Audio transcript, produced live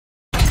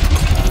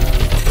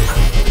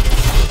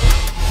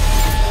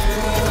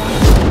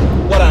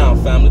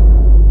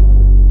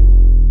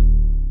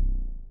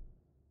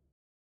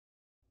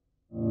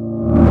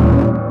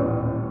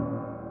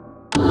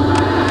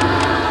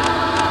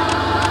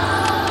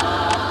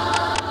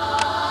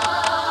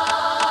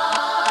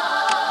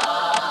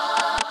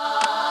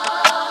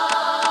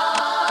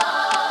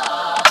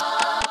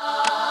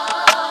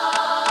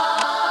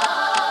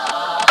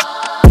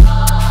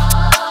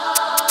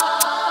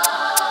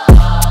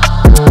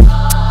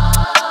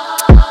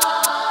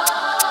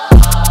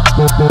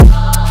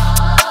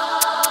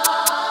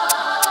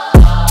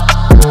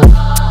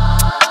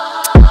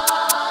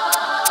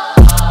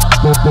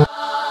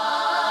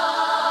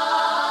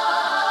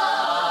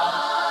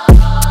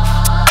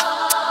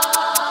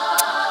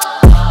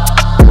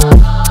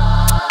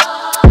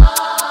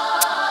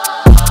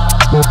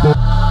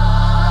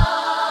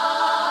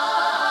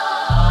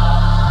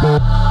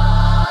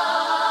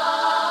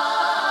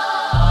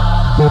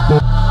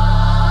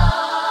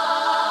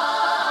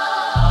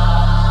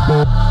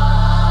Only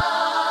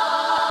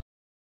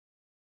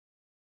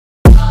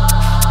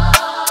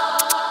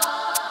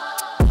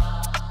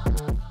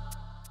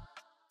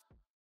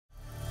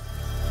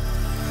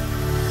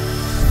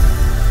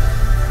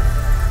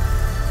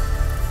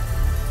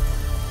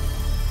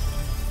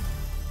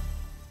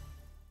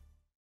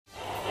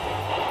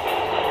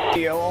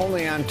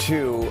on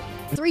 2.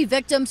 3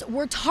 victims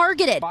were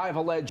targeted. 5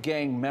 alleged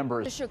gang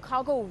members. The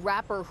Chicago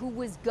rapper who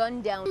was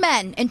gunned down.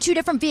 Men in 2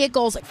 different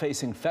vehicles.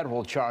 Facing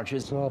federal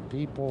charges. Saw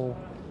people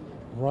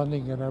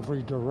running in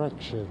every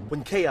direction.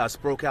 When chaos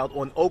broke out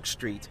on Oak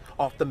Street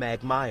off the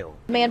Mag Mile.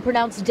 The man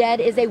pronounced dead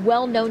is a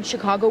well-known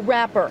Chicago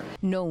rapper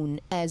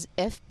known as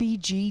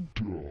FBG.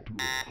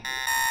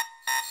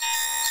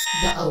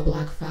 The O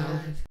Block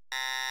 5.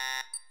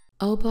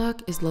 O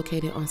Block is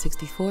located on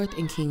 64th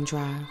and King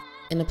Drive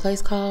in a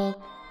place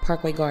called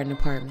Parkway Garden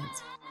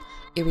Apartments.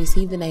 It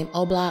received the name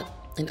O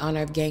Block in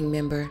honor of gang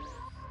member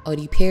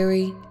Odie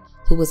Perry,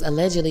 who was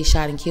allegedly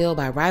shot and killed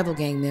by rival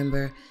gang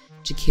member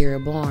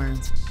Jakira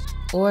Barnes,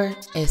 or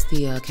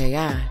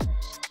STLKI.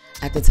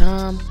 At the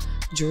time,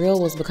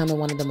 drill was becoming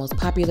one of the most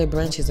popular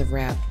branches of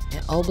rap,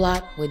 and O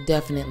Block would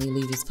definitely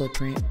leave his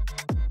footprint.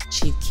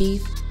 Chief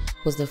Keef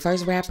was the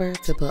first rapper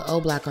to put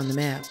O Block on the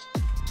map.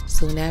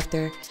 Soon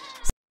after,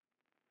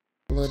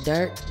 Lil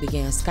Durk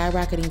began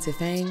skyrocketing to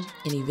fame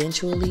and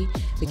eventually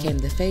became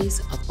the face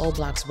of O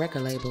Block's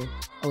record label,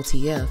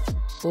 OTF,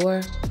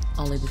 or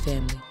Only the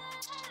Family.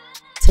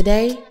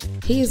 Today,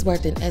 he is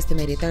worth an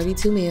estimated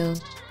 $32 million,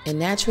 and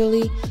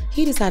naturally,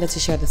 he decided to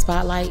share the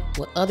spotlight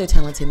with other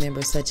talented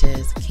members such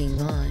as King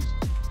Von.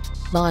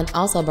 Von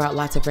also brought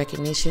lots of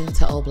recognition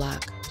to O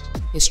Block.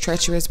 His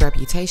treacherous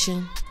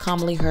reputation,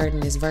 commonly heard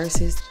in his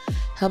verses,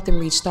 helped him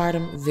reach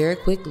stardom very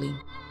quickly.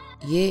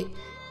 Yet,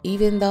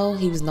 even though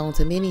he was known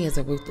to many as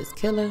a ruthless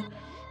killer,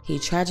 he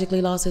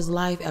tragically lost his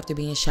life after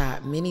being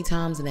shot many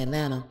times in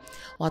Atlanta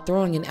while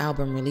throwing an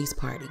album release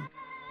party.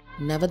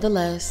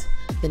 Nevertheless,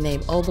 the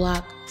name O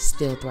Block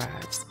still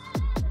thrives.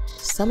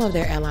 Some of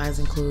their allies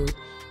include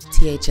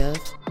THF,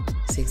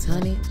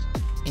 600,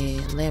 and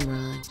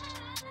Lamron.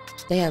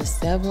 They have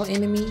several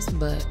enemies,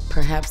 but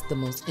perhaps the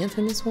most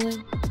infamous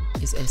one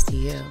is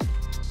STL.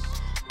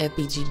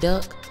 FBG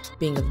Duck,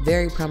 being a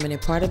very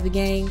prominent part of the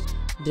gang,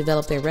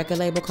 developed their record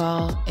label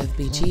called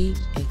FBG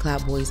and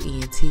Clout Boys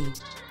ENT.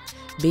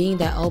 Being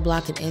that O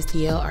Block and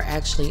STL are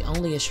actually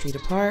only a street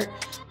apart,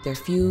 their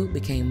feud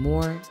became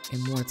more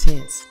and more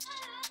tense.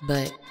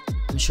 But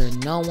I'm sure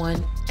no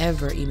one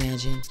ever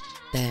imagined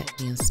that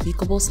the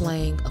unspeakable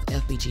slaying of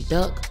FBG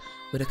Duck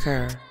would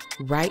occur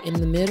right in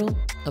the middle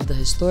of the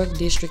historic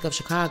district of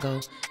Chicago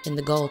in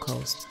the Gold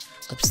Coast,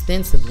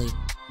 ostensibly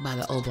by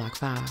the O Block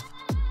 5.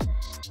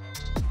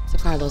 To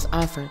Carlos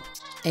Alford,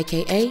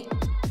 aka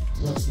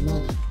Los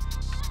Money.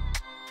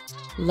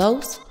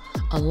 Los,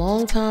 a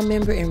longtime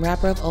member and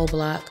rapper of O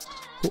Block,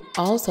 who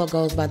also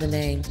goes by the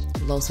name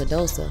Losa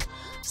Dosa,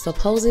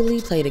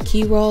 supposedly played a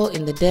key role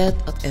in the death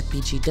of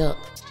FBG Duck.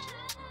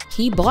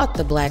 He bought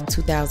the black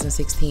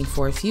 2016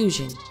 Ford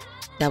Fusion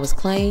that was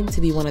claimed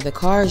to be one of the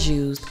cars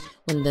used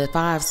when the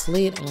 5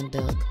 slid on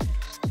Duck.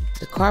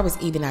 The car was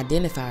even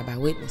identified by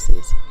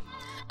witnesses.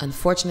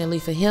 Unfortunately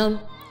for him,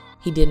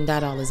 he didn't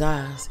dot all his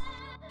I's.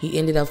 He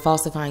ended up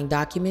falsifying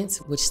documents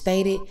which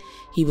stated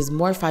he was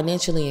more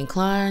financially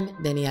inclined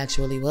than he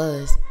actually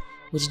was,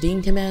 which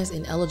deemed him as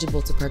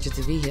ineligible to purchase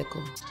the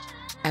vehicle.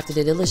 After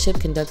the dealership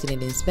conducted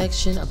an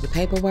inspection of the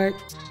paperwork,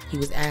 he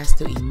was asked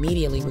to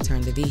immediately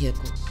return the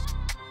vehicle.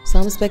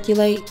 Some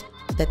speculate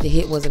that the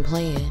hit wasn't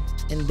planned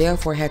and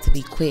therefore had to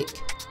be quick,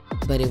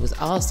 but it was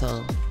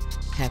also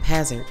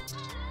haphazard.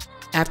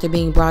 After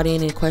being brought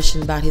in and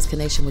questioned about his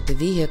connection with the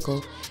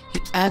vehicle, he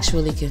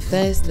actually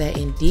confessed that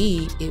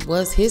indeed it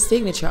was his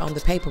signature on the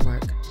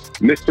paperwork.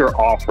 Mr.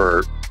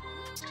 Alford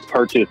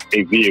purchased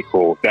a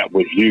vehicle that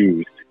was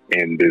used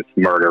in this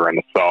murder and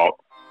assault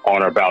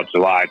on or about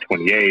July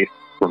 28th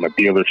from a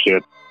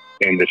dealership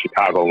in the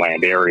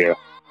Chicagoland area.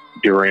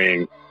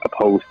 During a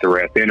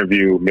post-arrest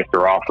interview,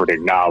 Mr. Alford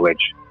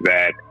acknowledged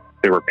that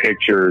there were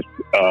pictures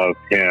of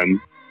him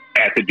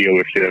at the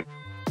dealership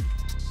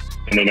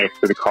and then next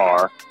to the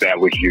car that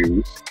was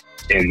used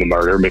in the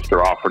murder.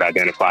 Mr. Alford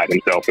identified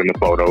himself in the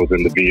photos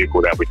and the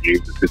vehicle that was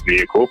used as his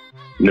vehicle.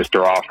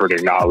 Mr. Alford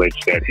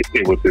acknowledged that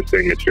it was his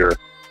signature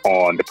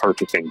on the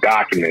purchasing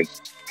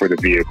documents for the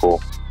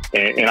vehicle.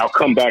 And I'll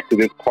come back to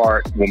this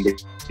part when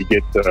we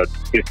get the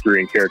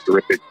history and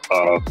characteristics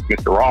of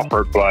Mr.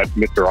 Alford, but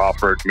Mr.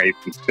 Alford made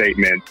some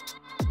statements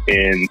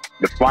in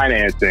the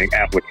financing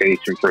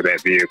application for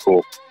that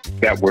vehicle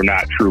that were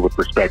not true with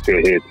respect to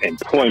his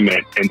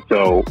employment. And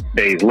so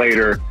days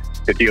later,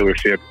 the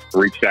dealership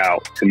reached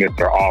out to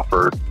Mr.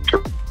 Alford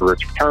to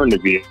return the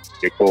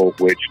vehicle,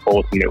 which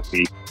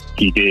ultimately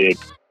he did.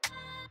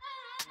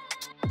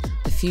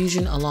 The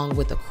Fusion, along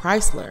with the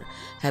Chrysler,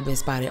 had been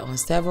spotted on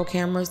several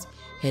cameras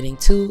heading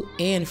to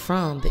and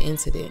from the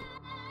incident.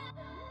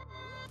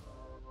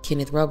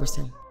 Kenneth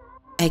Roberson,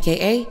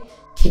 aka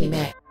Kenny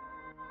Mac.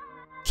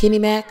 Kenny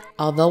Mac,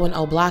 although an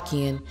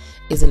O'Blockian,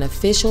 is an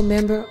official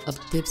member of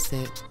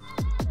Dipset.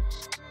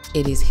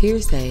 It is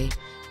hearsay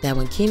that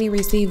when Kenny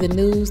received the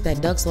news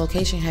that Duck's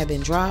location had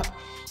been dropped,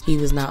 he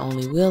was not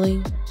only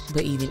willing,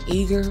 but even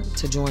eager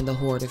to join the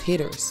horde of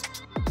hitters.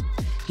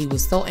 He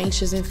was so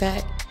anxious, in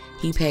fact,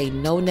 he paid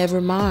no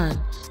never mind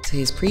to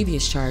his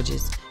previous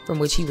charges, from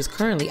which he was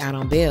currently out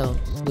on bail,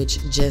 which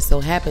just so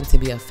happened to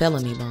be a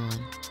felony bond.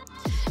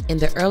 In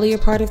the earlier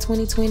part of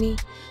 2020,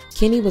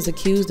 Kenny was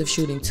accused of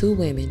shooting 2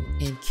 women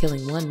and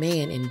killing 1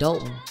 man in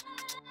Dalton.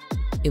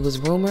 It was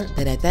rumored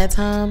that at that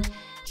time,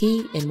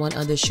 he and one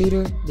other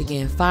shooter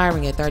began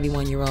firing at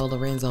 31-year-old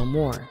Lorenzo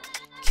Moore,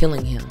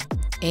 killing him,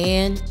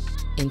 and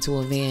into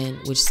a van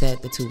which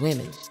sat the 2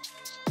 women.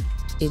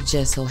 It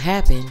just so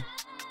happened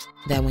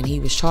that when he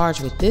was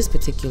charged with this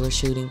particular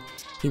shooting,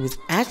 he was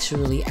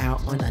actually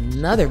out on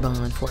another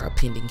bond for a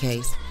pending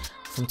case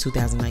from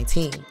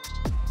 2019.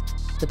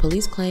 The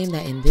police claim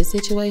that in this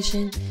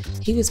situation,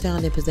 he was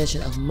found in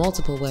possession of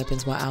multiple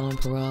weapons while out on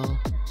parole.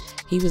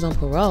 He was on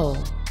parole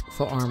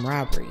for armed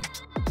robbery.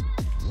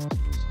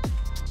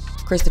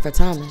 Christopher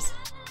Thomas,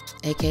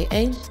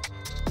 aka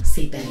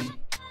C-THANG.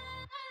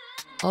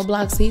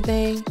 O-Block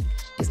C-THANG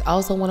is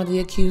also one of the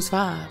accused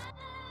 5.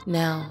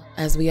 Now,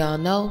 as we all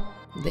know,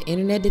 the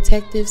internet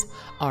detectives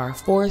are a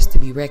force to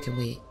be reckoned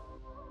with.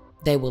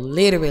 They will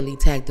literally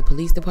tag the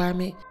police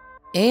department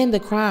and the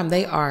crime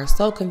they are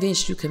so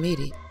convinced you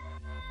committed.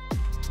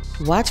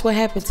 Watch what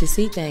happened to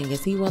C-THANG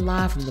as he went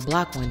live from the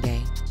block one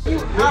day.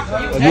 You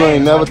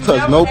ain't never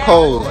touched no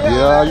poles.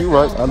 Yeah, you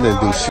right. I didn't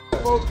do shit.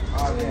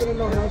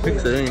 He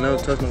said he ain't never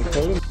touched no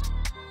poles.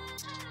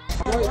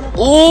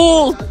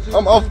 Ooh,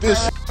 I'm off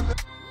this shit.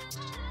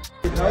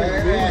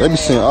 They be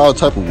seeing all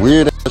type of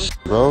weird ass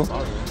shit, bro.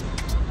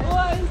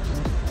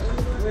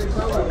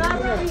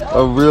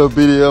 A real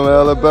BDM in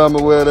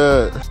Alabama, where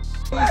that?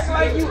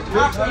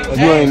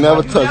 You ain't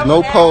never touched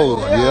no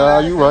poles. Yeah,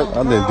 you right.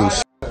 I didn't do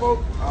shit.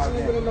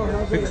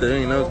 He said he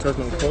ain't never touched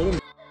no poles.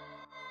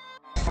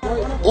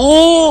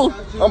 Ooh,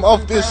 I'm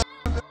off this shit.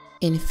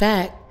 In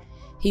fact,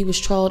 he was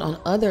trolled on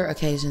other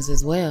occasions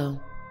as well.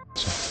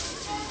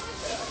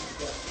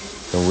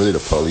 I'm really the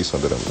police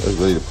under them. It's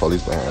really the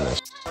police behind that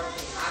shit.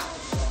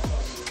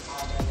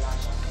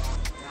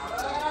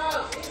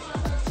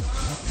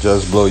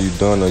 Just blow, you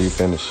done or you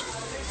finished?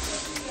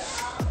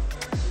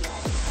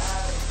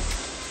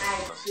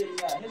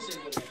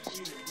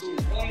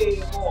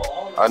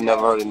 I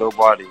never heard of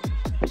nobody.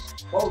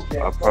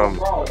 I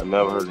promise. I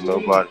never heard of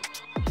nobody.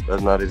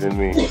 That's not even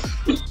me.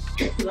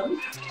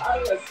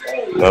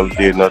 Never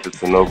did nothing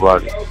to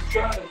nobody. I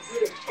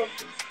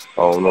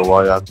don't know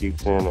why y'all keep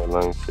saying that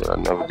lame shit. I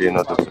never did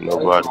nothing to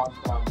nobody.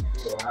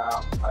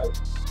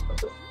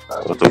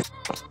 What the f?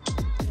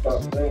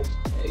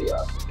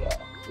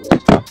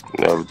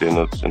 Never did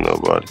nothing to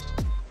nobody.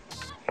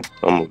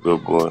 I'm a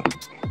good boy.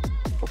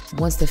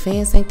 Once the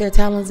fans sank their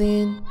talons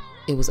in,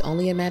 it was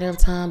only a matter of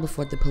time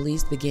before the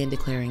police began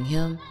declaring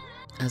him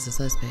as a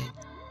suspect.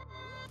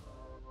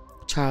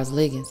 Charles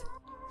Liggins,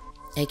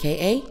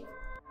 aka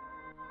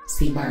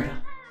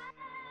C-MURDA.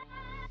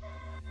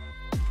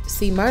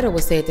 C-MURDA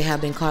was said to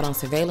have been caught on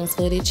surveillance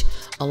footage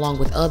along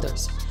with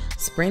others,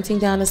 sprinting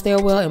down the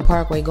stairwell in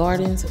Parkway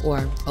Gardens,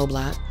 or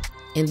O-Block,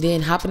 and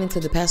then hopping into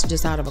the passenger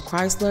side of a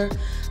Chrysler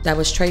that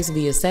was traced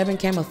via 7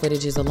 camera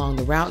footages along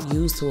the route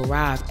used to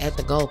arrive at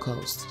the Gold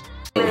Coast.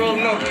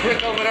 Rolling up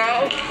brick over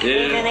there.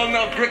 Yeah. Rolling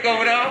up brick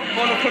over there.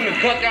 Wanna put the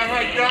duck out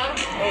right there.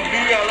 Oh, we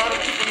got a lot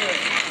of people there.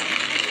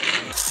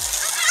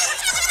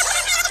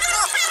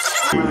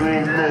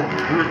 Rolling up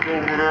brick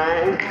over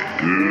there.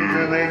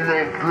 Rolling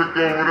up brick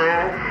over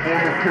there.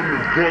 Wanna put the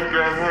duck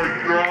out right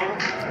there.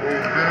 Oh, we got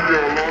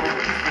a lot of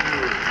people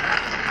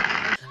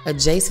there.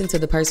 Adjacent to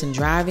the person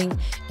driving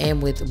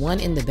and with one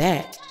in the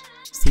back,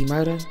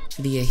 C-MURDA,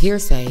 via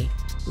hearsay,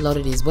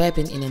 loaded his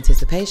weapon in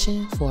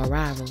anticipation for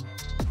arrival.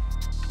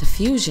 The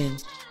Fusion,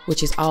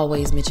 which is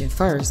always mentioned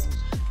first,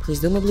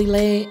 presumably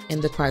led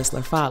and the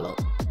Chrysler followed.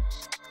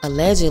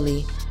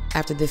 Allegedly,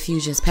 after the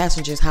Fusion's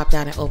passengers hopped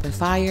out and opened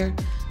fire,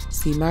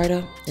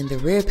 C-MURDA and the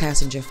rear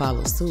passenger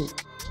followed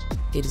suit.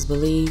 It is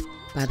believed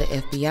by the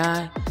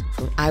FBI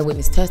from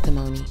eyewitness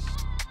testimony,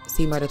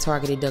 C-MURDA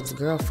targeted Doug's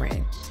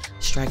girlfriend,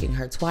 striking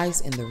her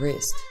twice in the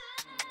wrist.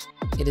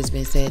 It has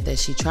been said that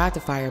she tried to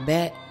fire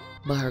back,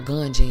 but her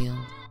gun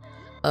jammed.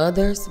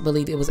 Others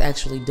believe it was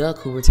actually Doug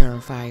who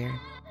returned fire.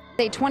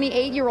 A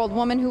 28-year-old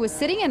woman who was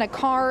sitting in a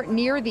car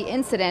near the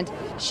incident,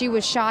 she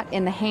was shot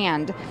in the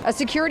hand. A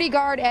security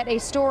guard at a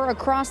store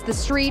across the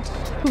street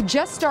who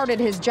just started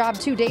his job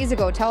 2 days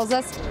ago tells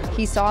us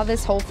he saw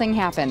this whole thing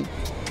happen.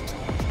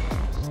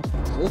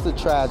 It's a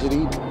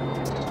tragedy.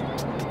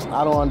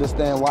 I don't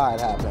understand why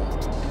it happened.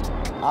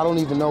 I don't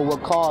even know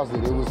what caused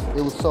it.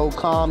 It was so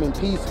calm and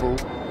peaceful.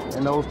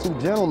 And those 2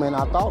 gentlemen,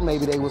 I thought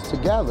maybe they was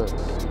together,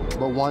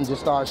 but one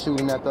just started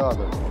shooting at the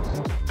other.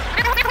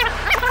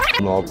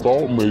 And I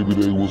thought maybe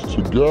they was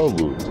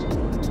together,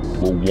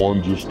 but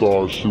one just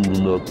started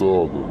shooting at the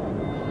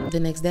other. The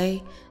next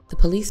day, the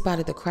police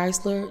spotted the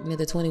Chrysler near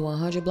the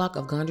 2100 block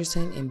of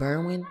Gunderson in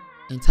Berwyn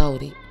and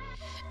towed it.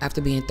 After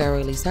being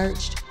thoroughly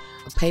searched,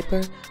 a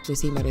paper with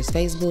C-MURDA's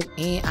Facebook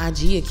and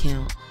IG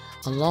account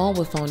along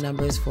with phone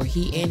numbers for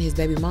he and his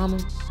baby mama,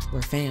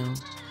 were found,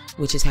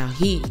 which is how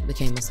he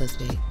became a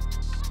suspect.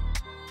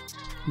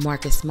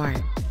 Marcus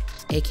Smart,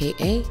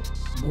 aka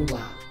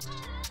Muwop.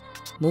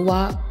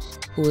 Muwop,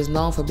 who is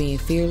known for being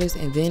fearless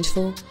and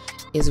vengeful,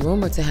 is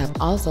rumored to have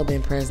also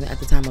been present at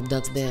the time of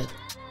Duck's death.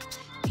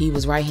 He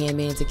was right-hand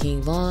man to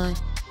King Von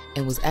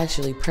and was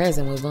actually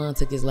present when Von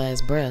took his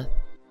last breath.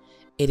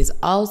 It is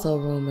also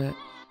rumored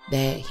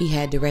that he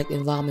had direct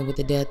involvement with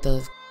the death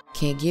of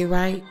Can't Get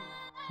Right,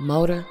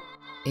 Motor,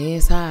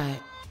 and Side.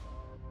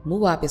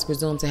 Muwop is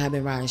presumed to have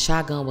been riding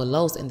shotgun with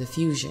Los in the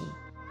fusion.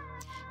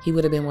 He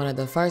would have been one of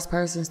the first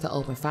persons to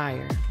open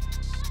fire,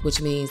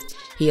 which means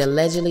he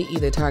allegedly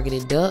either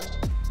targeted Duck,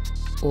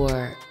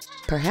 or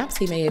perhaps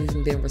he may have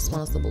even been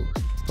responsible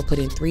for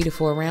putting 3 to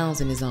 4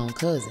 rounds in his own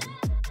cousin.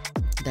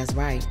 That's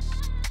right.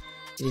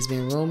 It has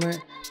been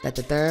rumored that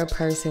the third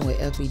person with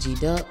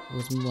FBG Duck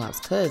was Muwop's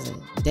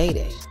cousin,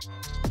 Day-Day.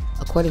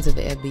 According to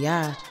the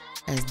FBI,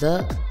 as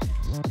Duck,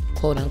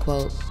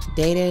 quote-unquote,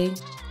 Day-Day,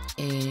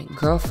 and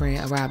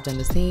girlfriend arrived on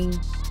the scene,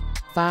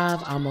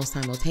 5 almost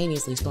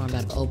simultaneously stormed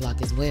out of O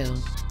Block as well.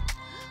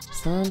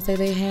 Some say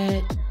they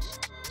had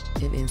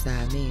an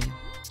inside man.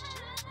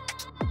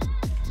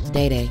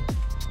 Day-Day.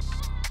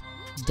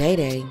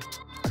 Day-Day,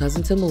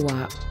 cousin to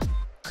Muwop,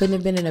 couldn't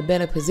have been in a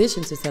better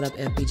position to set up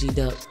FBG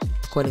Duck,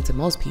 according to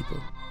most people.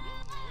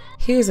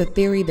 Here's a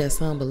theory that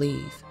some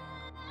believe.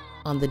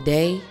 On the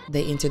day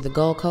they entered the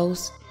Gold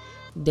Coast,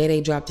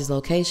 Day-Day dropped his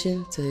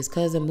location to his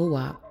cousin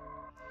Muwop.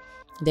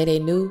 Day-Day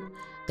knew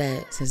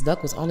that since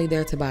Duck was only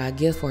there to buy a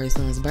gift for his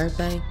son's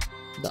birthday,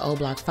 the O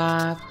Block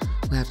 5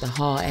 would have to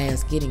haul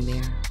ass getting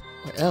there,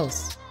 or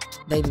else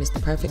they missed the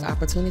perfect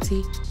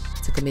opportunity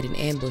to commit an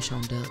ambush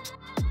on Duck.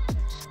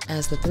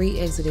 As the 3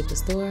 exited the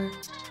store,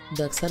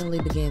 Duck suddenly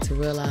began to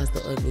realize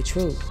the ugly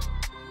truth.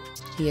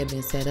 He had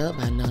been set up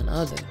by none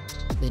other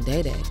than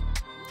Day-Day.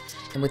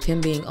 And with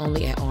him being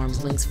only at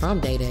arm's length from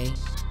Day-Day,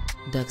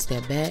 Duck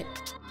stepped back,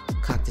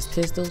 cocked his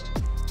pistol,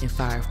 and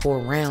fired 4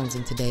 rounds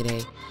into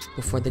Day-Day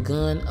before the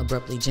gun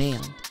abruptly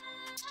jammed.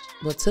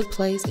 What took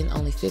place in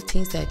only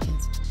 15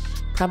 seconds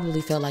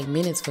probably felt like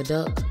minutes for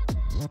Duck.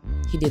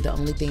 He did the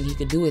only thing he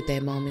could do at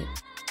that moment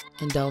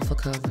and dove for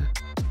cover.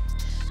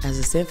 As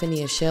a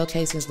symphony of shell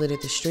casings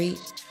littered the street,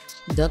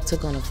 Duck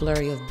took on a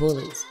flurry of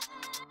bullets.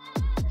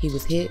 He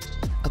was hit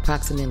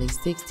approximately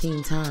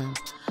 16 times,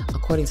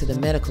 according to the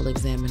medical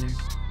examiner.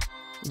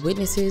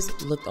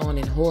 Witnesses looked on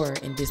in horror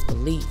and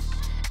disbelief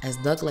as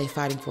Duck lay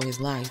fighting for his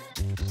life.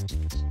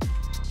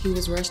 He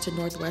was rushed to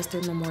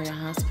Northwestern Memorial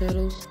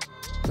Hospital,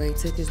 where he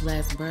took his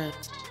last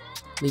breath,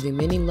 leaving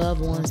many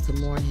loved ones to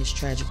mourn his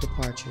tragic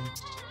departure.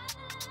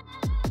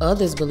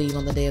 Others believe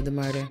on the day of the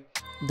murder,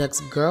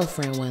 Duck's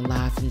girlfriend went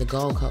live from the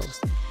Gold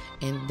Coast,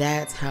 and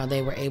that's how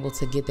they were able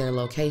to get their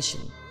location.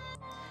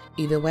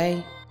 Either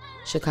way,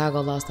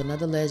 Chicago lost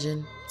another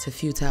legend to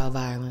futile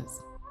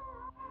violence.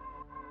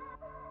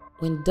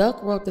 When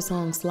Duck wrote the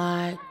song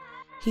Slide,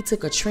 he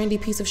took a trendy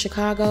piece of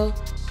Chicago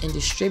and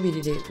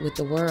distributed it with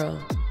the world.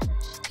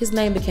 His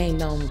name became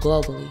known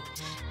globally,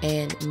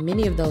 and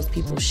many of those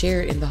people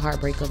shared in the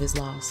heartbreak of his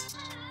loss.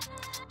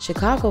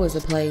 Chicago is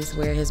a place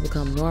where it has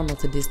become normal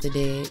to diss the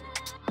dead.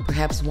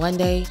 Perhaps one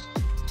day,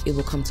 it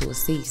will come to a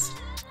cease,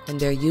 and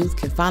their youth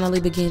can finally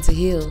begin to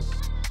heal.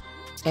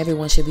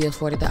 Everyone should be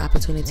afforded the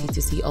opportunity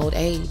to see old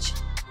age.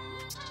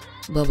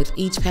 But with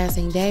each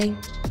passing day,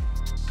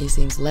 it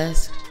seems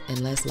less and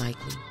less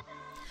likely.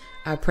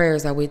 Our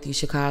prayers are with you,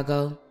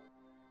 Chicago.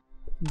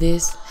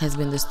 This has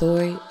been the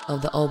story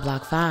of the O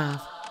Block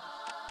 5.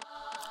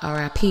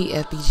 R.I.P.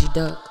 FBG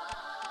Duck.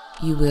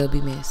 You will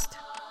be missed.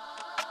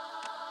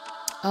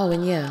 Oh,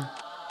 and yeah,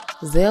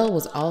 Zell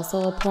was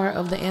also a part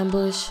of the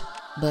ambush,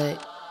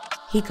 but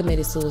he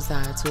committed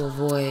suicide to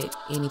avoid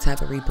any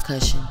type of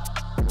repercussion.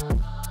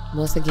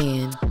 Once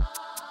again,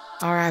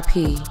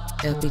 R.I.P.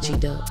 FBG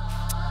Duck.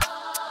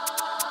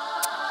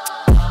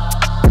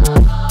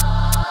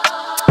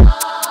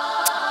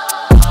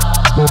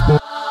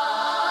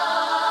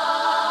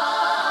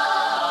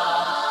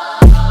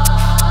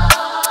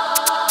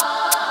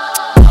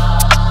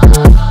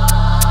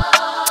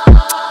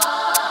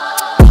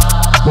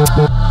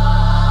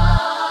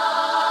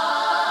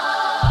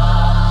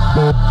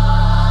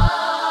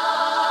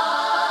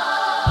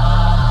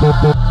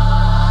 Bye.